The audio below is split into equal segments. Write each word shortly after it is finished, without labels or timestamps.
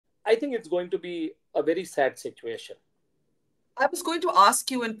I think it's going to be a very sad situation. I was going to ask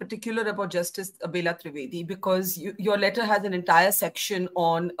you in particular about Justice Bela Trivedi because your letter has an entire section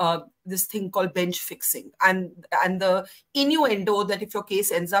on this thing called bench fixing and the innuendo that if your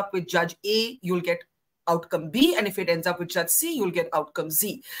case ends up with Judge A, you'll get outcome B, and if it ends up with Judge C, you'll get outcome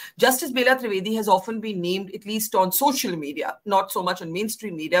Z. Justice Bela Trivedi has often been named, at least on social media, not so much on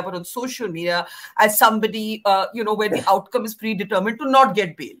mainstream media, but on social media, as somebody, where the outcome is predetermined to not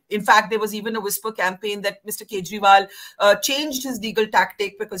get bail. In fact, there was even a whisper campaign that Mr. Kejriwal changed his legal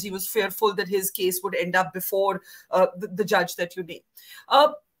tactic because he was fearful that his case would end up before the judge that you name.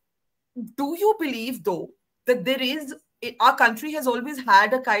 Do you believe, though, that our country has always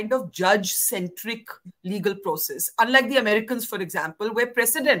had a kind of judge-centric legal process, unlike the Americans, for example, where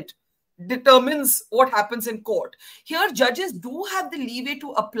precedent determines what happens in court? Here, judges do have the leeway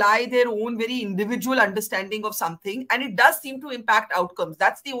to apply their own very individual understanding of something, and it does seem to impact outcomes.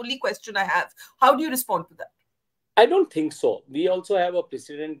 That's the only question I have. How do you respond to that? I don't think so. We also have a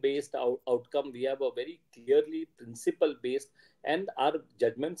precedent-based outcome. We have a very clearly principle-based, and our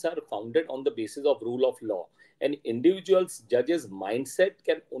judgments are founded on the basis of rule of law. An individual's judge's mindset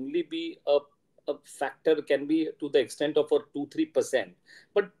can only be a factor, can be to the extent of 2-3%.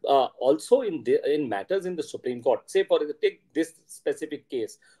 But also in matters in the Supreme Court, say take this specific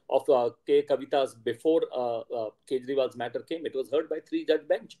case of K. Kavita's before Kejriwal's matter came, it was heard by 3-judge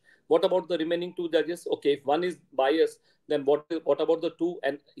bench. What about the remaining 2 judges? Okay, if one is biased, then what about the 2?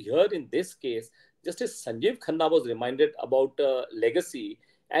 And here in this case, Justice Sanjeev Khanna was reminded about legacy,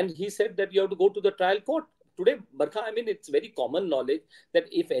 and he said that you have to go to the trial court. Today, Barkha, it's very common knowledge that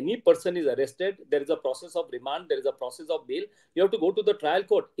if any person is arrested, there is a process of remand, there is a process of bail. You have to go to the trial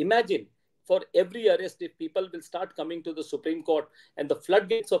court. Imagine, for every arrest, if people will start coming to the Supreme Court and the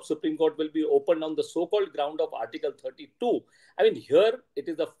floodgates of Supreme Court will be opened on the so-called ground of Article 32. Here it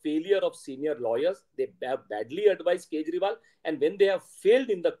is a failure of senior lawyers. They have badly advised Kejriwal, and when they have failed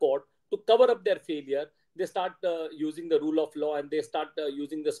in the court to cover up their failure, they start using the rule of law and they start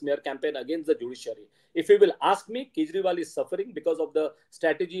using the smear campaign against the judiciary. If you will ask me, Kejriwal is suffering because of the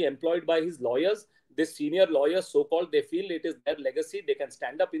strategy employed by his lawyers. These senior lawyers, so-called, they feel it is their legacy. They can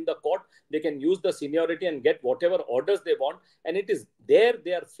stand up in the court. They can use the seniority and get whatever orders they want. And it is there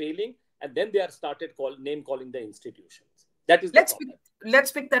they are failing. And then they are started name-calling the institutions. That is the problem.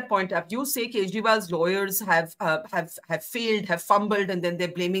 Let's pick that point up. You say Kejriwal's lawyers have failed, have fumbled, and then they're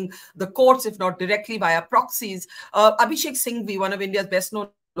blaming the courts, if not directly via proxies. Abhishek Singhvi, one of India's best-known,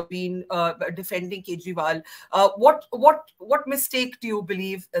 been defending Kejriwal. What mistake do you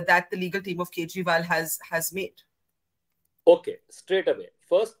believe that the legal team of Kejriwal has made? Okay, straight away.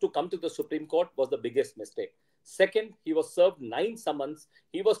 First, to come to the Supreme Court was the biggest mistake. Second, he was served 9 summons.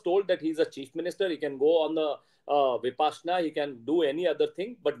 He was told that he's a chief minister. He can go on the Vipassana, he can do any other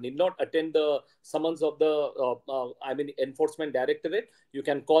thing, but need not attend the summons of the Enforcement Directorate. You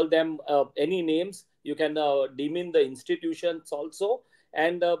can call them any names. You can demean the institutions also,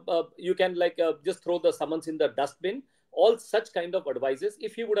 and you can just throw the summons in the dustbin. All such kind of advices.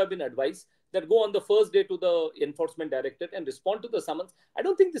 If he would have been advised that go on the first day to the Enforcement Directorate and respond to the summons, I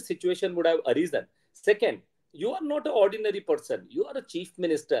don't think the situation would have arisen. Second, you are not an ordinary person. You are a chief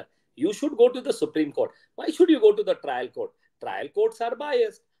minister. You should go to the Supreme Court. Why should you go to the trial court? Trial courts are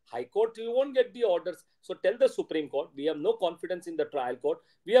biased. High court, you won't get the orders. So tell the Supreme Court, we have no confidence in the trial court.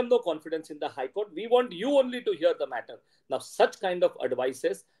 We have no confidence in the High Court. We want you only to hear the matter. Now, such kind of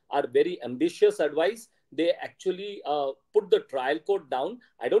advices are very ambitious advice. They actually put the trial court down.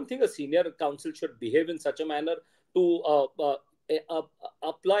 I don't think a senior counsel should behave in such a manner to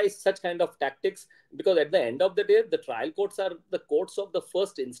apply such kind of tactics, because at the end of the day, the trial courts are the courts of the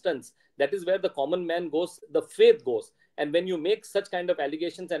first instance. That is where the common man goes, the faith goes. And when you make such kind of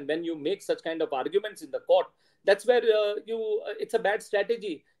allegations and when you make such kind of arguments in the court, that's where it's a bad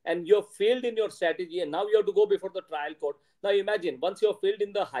strategy, and you have failed in your strategy, and now you have to go before the trial court. Now imagine, once you have failed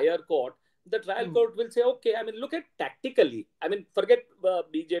in the higher court, the trial court will say, okay, look at tactically. Forget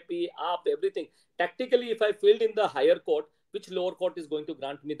BJP, AAP, everything. Tactically, if I failed in the higher court, which lower court is going to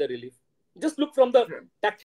grant me the relief? Just look from the tactical